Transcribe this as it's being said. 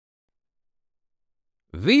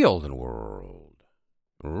The Olden World.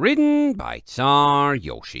 Written by Czar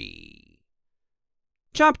Yoshi.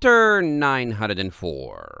 Chapter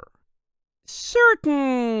 904.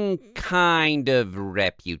 Certain kind of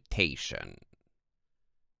reputation.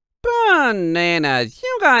 Bananas,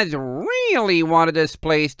 you guys really wanted this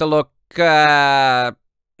place to look,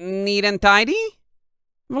 neat and tidy?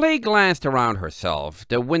 Valet glanced around herself,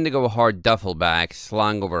 the Wendigo-hard duffel bag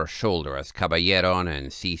slung over her shoulder as Caballeron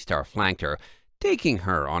and Sea-Star flanked her, taking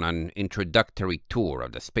her on an introductory tour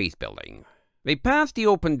of the space building. They passed the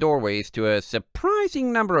open doorways to a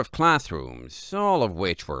surprising number of classrooms, all of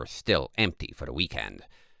which were still empty for the weekend.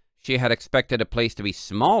 She had expected the place to be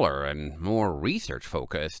smaller and more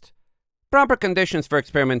research-focused. "Proper conditions for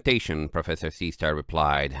experimentation," Professor Sea-Star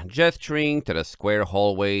replied, gesturing to the square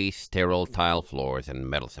hallway, sterile tile floors, and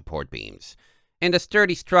metal support beams. "And a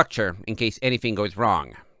sturdy structure in case anything goes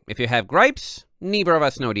wrong. If you have gripes, neither of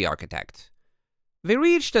us know the architect." They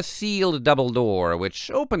reached a sealed double door,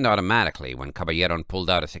 which opened automatically when Caballeron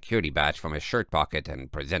pulled out a security badge from his shirt pocket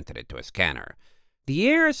and presented it to a scanner. The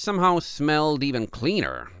air somehow smelled even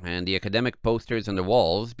cleaner, and the academic posters on the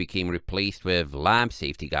walls became replaced with lab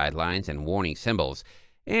safety guidelines and warning symbols,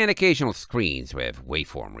 and occasional screens with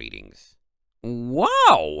waveform readings.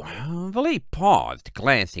 "Wow!" Valet paused,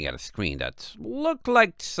 glancing at a screen that looked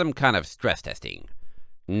like some kind of stress testing.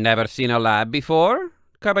 "Never seen a lab before?"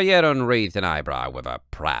 Caballeron raised an eyebrow with a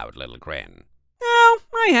proud little grin. "Oh,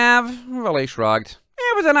 I have," Valet shrugged.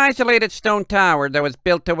 "It was an isolated stone tower that was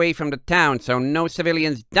built away from the town so no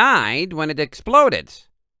civilians died when it exploded."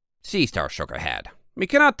 Sea-Star shook her head. "We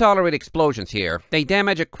cannot tolerate explosions here. They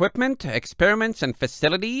damage equipment, experiments, and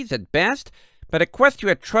facilities at best, but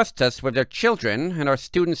Equestria trusts us with their children, and our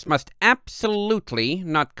students must absolutely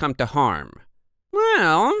not come to harm."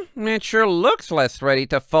 "Well, it sure looks less ready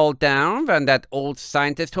to fall down than that old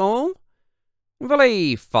scientist hole."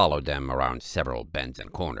 Valet followed them around several bends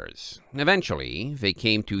and corners. Eventually, they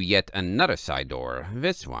came to yet another side door,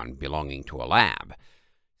 this one belonging to a lab.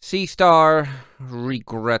 Sea-Star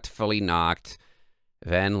regretfully knocked,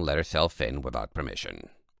 then let herself in without permission.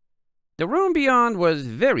 The room beyond was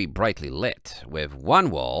very brightly lit, with one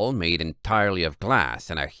wall made entirely of glass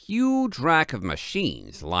and a huge rack of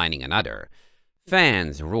machines lining another.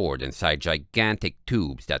 Fans roared inside gigantic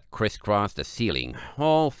tubes that crisscrossed the ceiling,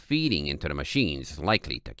 all feeding into the machines,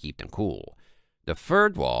 likely to keep them cool. The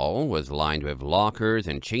third wall was lined with lockers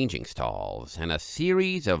and changing stalls, and a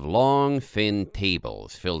series of long, thin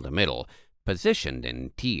tables filled the middle, positioned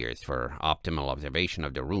in tiers for optimal observation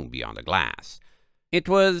of the room beyond the glass. It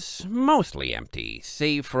was mostly empty,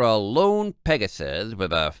 save for a lone Pegasus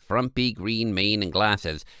with a frumpy green mane and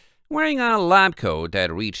glasses, wearing a lab coat that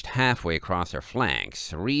reached halfway across her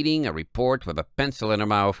flanks, reading a report with a pencil in her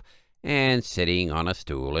mouth, and sitting on a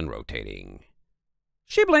stool and rotating.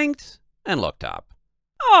 She blinked and looked up.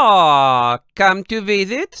 "Aw, come to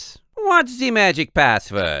visit? What's the magic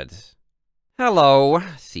password?" "Hello,"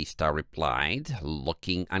 Sea-Star replied,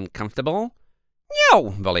 looking uncomfortable.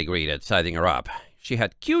 "Yo," Valet greeted, sizing her up. She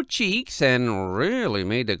had cute cheeks and really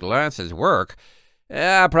made the glasses work.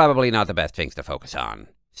 Probably not the best things to focus on.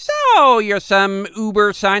 "So, you're some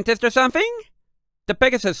uber scientist or something?" The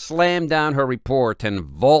Pegasus slammed down her report and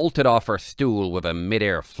vaulted off her stool with a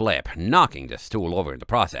mid-air flip, knocking the stool over in the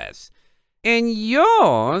process. "And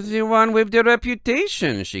you're the one with the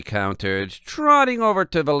reputation," she countered, trotting over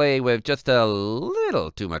to Valet with just a little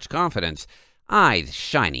too much confidence, eyes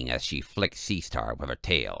shining as she flicked Sea-Star with her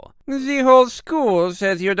tail. "The whole school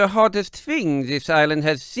says you're the hottest thing this island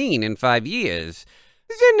has seen in 5 years.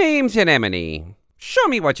 The name's Anemone. Show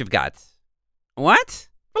me what you've got." "What?"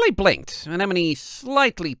 Valet blinked, Anemone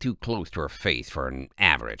slightly too close to her face for an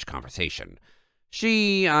average conversation.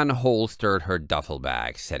 She unholstered her duffel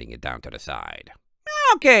bag, setting it down to the side.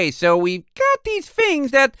 "Okay, so we've got these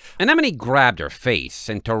things that—" Anemone grabbed her face,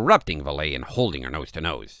 interrupting Valet and holding her nose to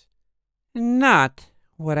nose. "Not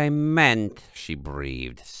what I meant," she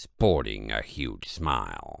breathed, sporting a huge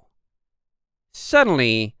smile.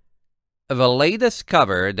 Suddenly, Valet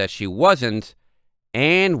discovered that she wasn't,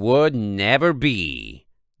 and would never be,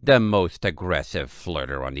 the most aggressive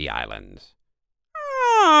flirter on the island.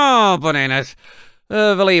 "Oh, bananas!"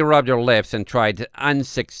 Valet rubbed her lips and tried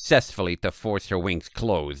unsuccessfully to force her wings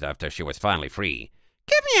closed after she was finally free.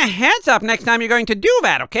 "Give me a heads up next time you're going to do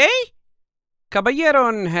that, okay?"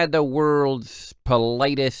 Caballeron had the world's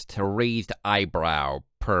politest raised eyebrow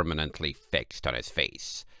permanently fixed on his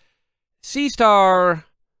face. Sea-Star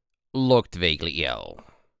looked vaguely ill.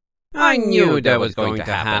 "I knew that was going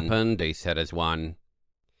to happen," they said as one.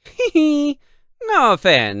 "Hee hee, No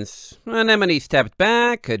offense. Anemone stepped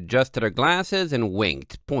back, adjusted her glasses, and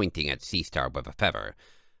winked, pointing at Sea-Star with a feather.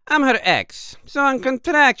 I'm her ex, so I'm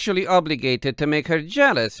contractually obligated to make her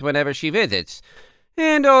jealous whenever she visits.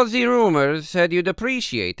 And all the rumors said you'd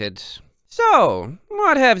appreciate it. So,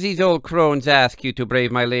 what have these old crones asked you to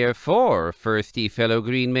brave my lair for, firsty fellow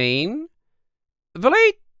green mane?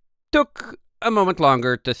 Valet took a moment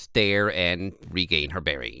longer to stare and regain her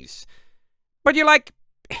bearings. But you're like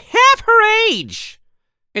half her age!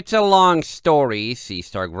 It's a long story,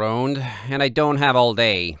 Sea-Star groaned, and I don't have all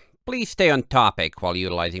day. Please stay on topic while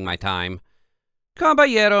utilizing my time.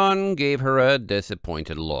 Caballero gave her a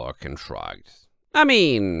disappointed look and shrugged. I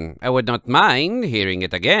mean, I would not mind hearing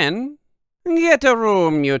it again. Get a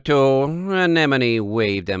room, you two. Anemone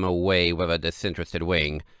waved them away with a disinterested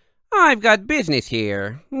wing. I've got business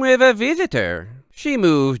here, with a visitor. She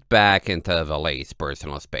moved back into Valet's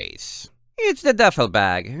personal space. It's the duffel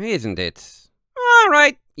bag, isn't it? All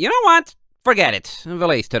right, you know what? Forget it.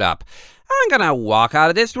 Valet stood up. I'm gonna walk out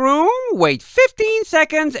of this room, wait 15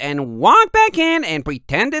 seconds, and walk back in and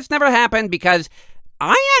pretend this never happened because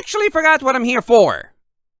I actually forgot what I'm here for.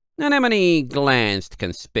 Anemone glanced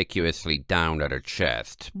conspicuously down at her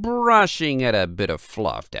chest, brushing at a bit of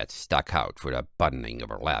fluff that stuck out through the buttoning of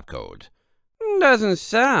her lab coat. Doesn't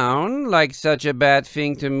sound like such a bad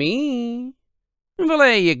thing to me.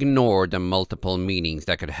 Valet ignored the multiple meanings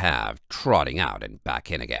that could have, trotting out and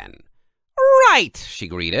back in again. Right, she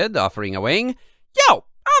greeted, offering a wing. Yo,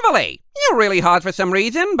 I'm Valet. You're really hot for some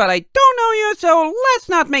reason, but I don't know you, so let's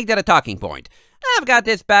not make that a talking point. I've got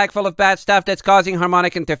this bag full of bad stuff that's causing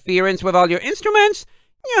harmonic interference with all your instruments.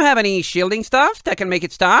 You have any shielding stuff that can make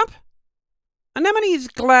it stop? Anemone's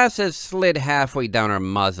glasses slid halfway down her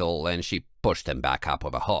muzzle, and she pushed them back up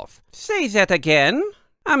with a huff. Say that again.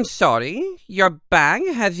 I'm sorry. Your bag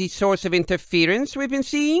has the source of interference we've been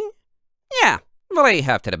seeing? Yeah, Valet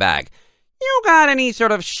hefted the bag. You got any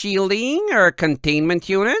sort of shielding or containment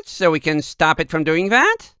units so we can stop it from doing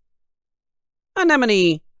that?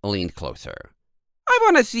 Anemone leaned closer. I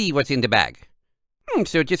want to see what's in the bag.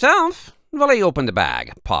 Suit yourself. Valet opened the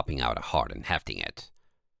bag, popping out a heart and hefting it.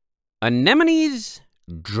 Anemone's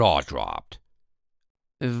jaw dropped.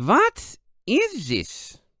 What is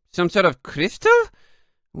this? Some sort of crystal?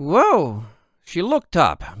 Whoa. She looked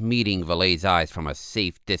up, meeting Valet's eyes from a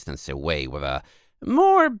safe distance away with a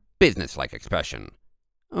more businesslike expression.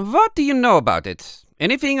 What do you know about it?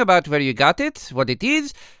 Anything about where you got it, what it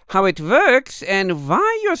is, how it works, and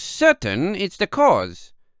why you're certain it's the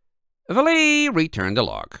cause? Valet returned the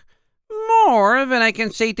look. More than I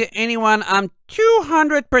can say to anyone I'm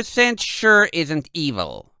 200% sure isn't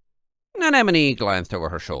evil. Anemone glanced over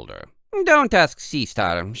her shoulder. Don't ask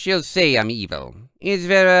Sea-Star, she'll say I'm evil. Is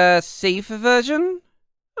there a safe version?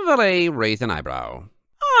 Valet raised an eyebrow.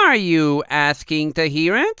 Are you asking to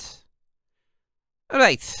hear it?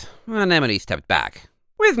 Right, Anemone stepped back.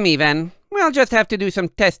 With me, then. We'll just have to do some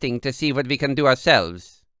testing to see what we can do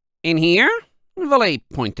ourselves. In here? Valet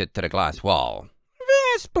pointed to the glass wall.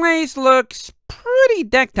 This place looks pretty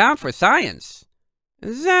decked out for science.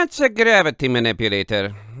 That's a gravity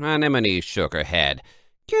manipulator. Anemone shook her head.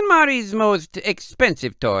 Kinmari's most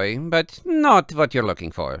expensive toy, but not what you're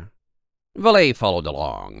looking for. Valet followed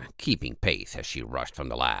along, keeping pace as she rushed from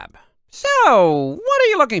the lab. So, what are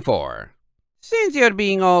you looking for? Since you're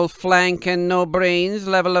being all flank and no brains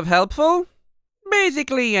level of helpful,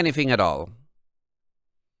 basically anything at all.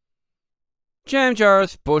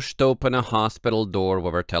 Jamjars pushed open a hospital door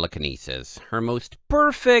with her telekinesis, her most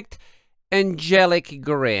perfect, angelic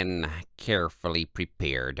grin carefully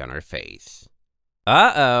prepared on her face.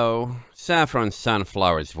 Uh-oh, Saffron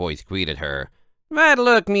Sunflower's voice greeted her. That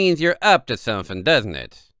look means you're up to something, doesn't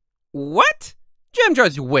it? What?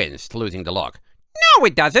 Jamjars winced, losing the look. No,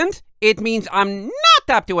 it doesn't. It means I'm not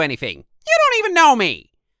up to anything. You don't even know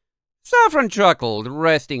me. Saffron chuckled,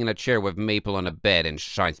 resting in a chair with Maple on a bed and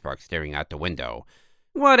Shinespark staring out the window.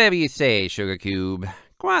 Whatever you say, Sugar Cube.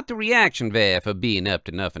 Quite the reaction there for being up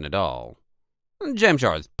to nothing at all.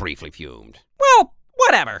 Jamjars briefly fumed. Well,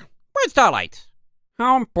 whatever. Where's Starlight?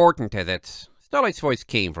 How important is it? Starlight's voice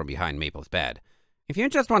came from behind Maple's bed. If you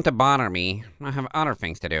just want to bother me, I have other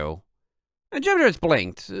things to do. Jamjars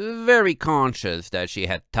blinked, very conscious that she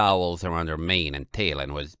had towels around her mane and tail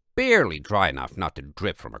and was barely dry enough not to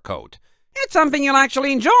drip from her coat. It's something you'll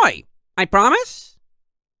actually enjoy, I promise.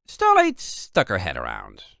 Starlight stuck her head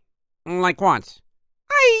around. Like what?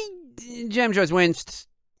 Jamjars winced.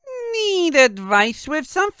 Need advice with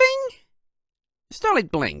something?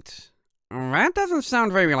 Starlight blinked. That doesn't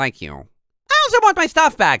sound very like you. I also want my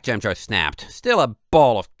stuff back, Jamjars snapped, still a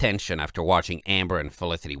ball of tension after watching Amber and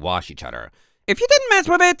Felicity wash each other. If you didn't mess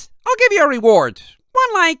with it, I'll give you a reward.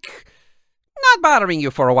 One like not bothering you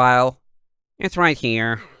for a while. It's right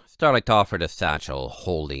here. Starlight offered a satchel,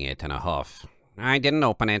 holding it in a huff. I didn't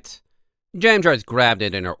open it. Jamjars grabbed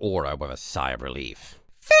it in her aura with a sigh of relief.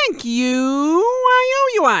 Thank you. I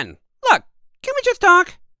owe you one. Look, can we just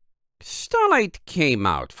talk? Starlight came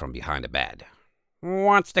out from behind the bed.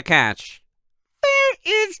 What's the catch? There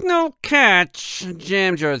is no catch.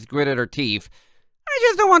 Jamjars gritted her teeth. I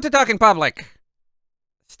just don't want to talk in public.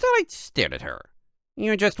 Starlight stared at her.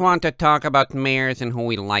 You just want to talk about mayors and who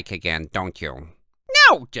we like again, don't you?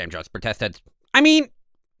 No, Jamjars protested. I mean,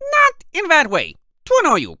 not in that way. To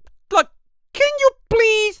annoy you. Look, can you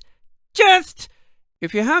please just...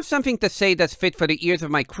 If you have something to say that's fit for the ears of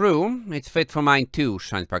my crew, it's fit for mine too,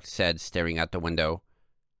 Shinespark said, staring out the window.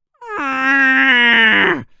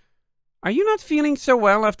 Are you not feeling so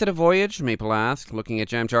well after the voyage? Maple asked, looking at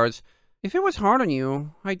Jamjars. If it was hard on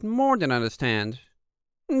you, I'd more than understand.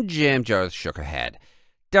 Jamjars shook her head.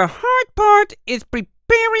 The hard part is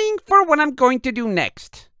preparing for what I'm going to do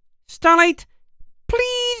next. Starlight,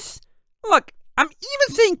 please? Look, I'm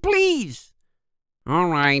even saying please. All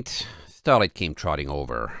right. Starlight came trotting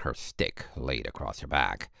over, her stick laid across her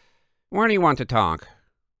back. Where do you want to talk?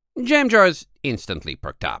 Jamjars instantly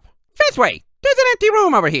perked up. This way! There's an empty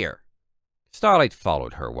room over here! Starlight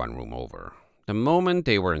followed her one room over. The moment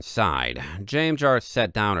they were inside, Jamjars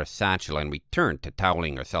set down her satchel and returned to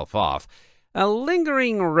toweling herself off, a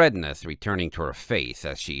lingering redness returning to her face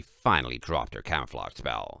as she finally dropped her camouflage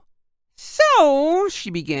spell. So,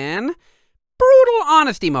 she began, brutal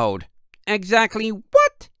honesty mode. Exactly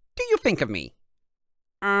what do you think of me?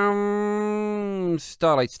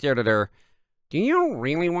 Starlight stared at her. Do you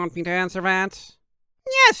really want me to answer that?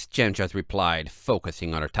 Yes, Jamjars replied,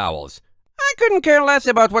 focusing on her towels. I couldn't care less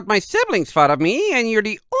about what my siblings thought of me, and you're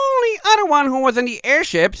the only other one who was in the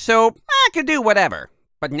airship, so I could do whatever.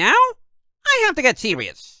 But now, I have to get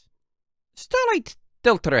serious. Starlight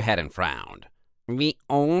tilted her head and frowned. The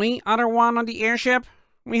only other one on the airship?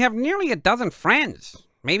 We have nearly a dozen friends,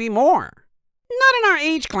 maybe more. Not in our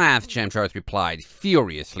age class, Jamjars replied,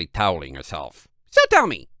 furiously toweling herself. So tell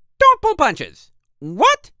me, don't pull punches.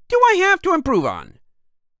 What do I have to improve on?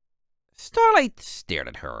 Starlight stared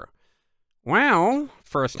at her. Well,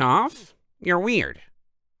 first off, you're weird.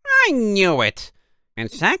 I knew it. And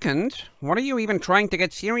second, what are you even trying to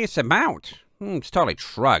get serious about? Starlight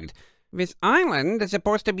shrugged. This island is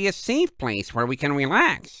supposed to be a safe place where we can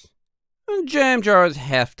relax. Jamjars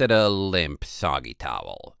hefted a limp, soggy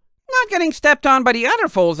towel. Not getting stepped on by the other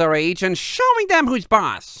fools our age and showing them who's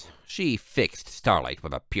boss. She fixed Starlight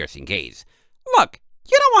with a piercing gaze. Look,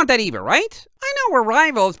 you don't want that either, right? I know we're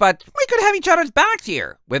rivals, but we could have each other's backs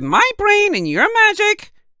here. With my brain and your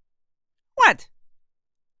magic. What?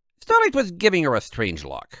 Starlight was giving her a strange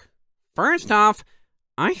look. First off,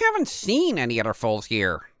 I haven't seen any other fools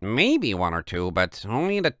here. Maybe one or two, but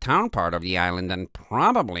only in the town part of the island, and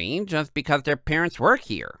probably just because their parents work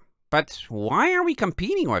here. But why are we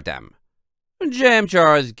competing with them?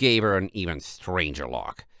 Jamjars gave her an even stranger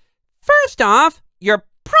look. First off, you're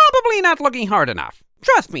probably not looking hard enough.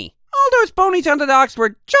 Trust me, all those ponies on the docks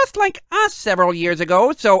were just like us several years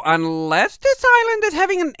ago, so unless this island is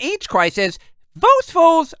having an age crisis, those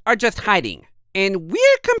fools are just hiding. And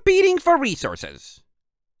we're competing for resources.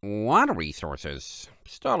 What resources?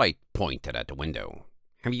 Starlight pointed at the window.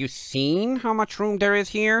 Have you seen how much room there is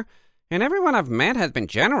here? And everyone I've met has been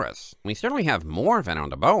generous. We certainly have more than on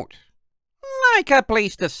the boat. Like a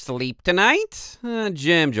place to sleep tonight?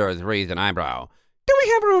 Jamjars raised an eyebrow. Do we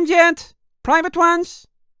have rooms yet? Private ones?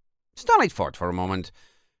 Starlight thought for a moment.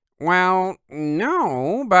 Well,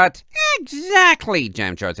 no, but... Exactly,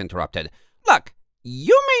 Jamjars interrupted. Look,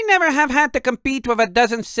 you may never have had to compete with a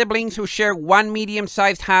dozen siblings who share one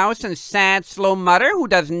medium-sized house and sad, slow mother who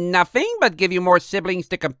does nothing but give you more siblings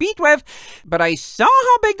to compete with, but I saw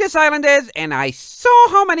how big this island is, and I saw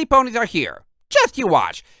how many ponies are here. Just you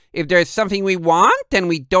watch. If there's something we want, and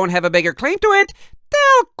we don't have a bigger claim to it,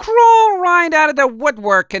 they'll crawl right out of the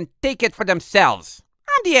woodwork and take it for themselves.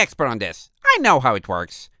 I'm the expert on this. I know how it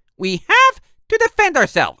works. We have to defend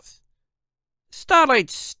ourselves. Starlight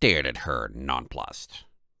stared at her, nonplussed.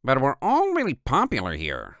 But we're all really popular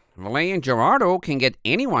here. Valet and Gerardo can get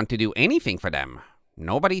anyone to do anything for them.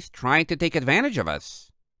 Nobody's tried to take advantage of us.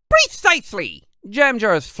 Precisely!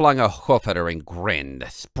 Jamjars flung a hoof at her and grinned,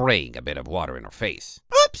 spraying a bit of water in her face.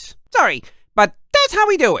 Oops! Sorry, but that's how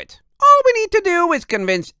we do it. All we need to do is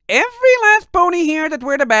convince every last pony here that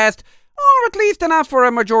we're the best, or at least enough for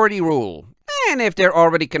a majority rule. And if they're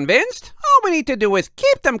already convinced, all we need to do is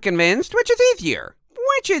keep them convinced, which is easier.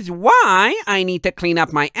 Which is why I need to clean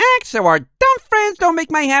up my act so our dumb friends don't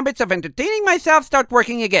make my habits of entertaining myself start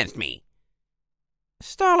working against me.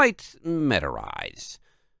 Starlight met her eyes.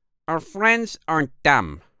 Our friends aren't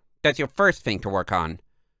dumb. That's your first thing to work on.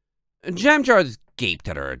 Jamjar gaped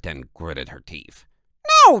at her, then gritted her teeth.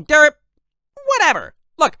 No, they're... whatever.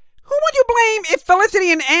 Look, who would you blame if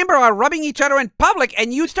Felicity and Amber are rubbing each other in public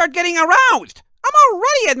and you start getting aroused? I'm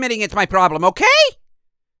already admitting it's my problem, okay?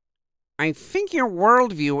 I think your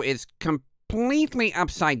worldview is completely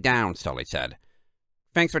upside down, Starlight said.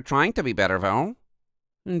 Thanks for trying to be better, though.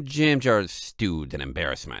 Jamjar stewed in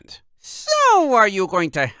embarrassment. So, are you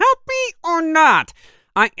going to help me or not?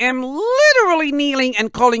 I am literally kneeling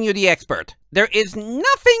and calling you the expert. There is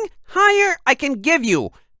nothing higher I can give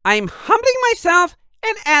you. I'm humbling myself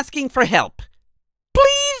and asking for help.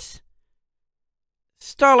 Please?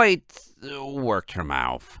 Starlight worked her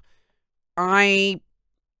mouth. I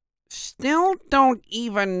still don't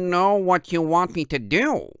even know what you want me to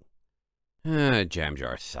do.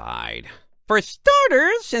 Jamjar sighed. For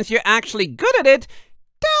starters, since you're actually good at it,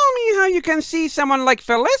 tell me how you can see someone like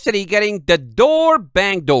Felicity getting the door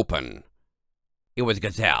banged open. It was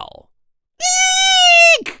Gazelle.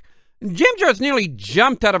 Eek! Jamjar nearly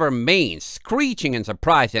jumped out of her mane, screeching in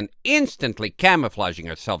surprise and instantly camouflaging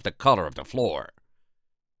herself the color of the floor.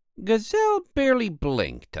 Gazelle barely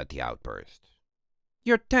blinked at the outburst.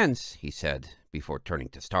 You're tense, he said, before turning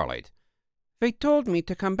to Starlight. They told me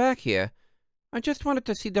to come back here. I just wanted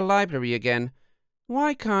to see the library again.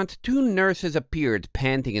 Why can't two nurses appeared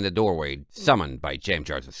panting in the doorway, summoned by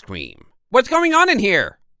Jamjar's scream. What's going on in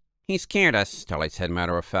here? He scared us, Starlight said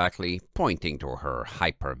matter-of-factly, pointing to her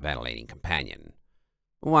hyperventilating companion.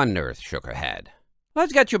 One nurse shook her head.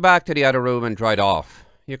 Let's get you back to the other room and dried off.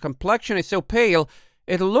 Your complexion is so pale,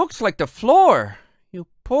 it looks like the floor. You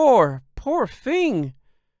poor, poor thing.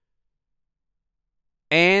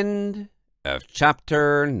 End of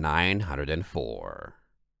chapter 904.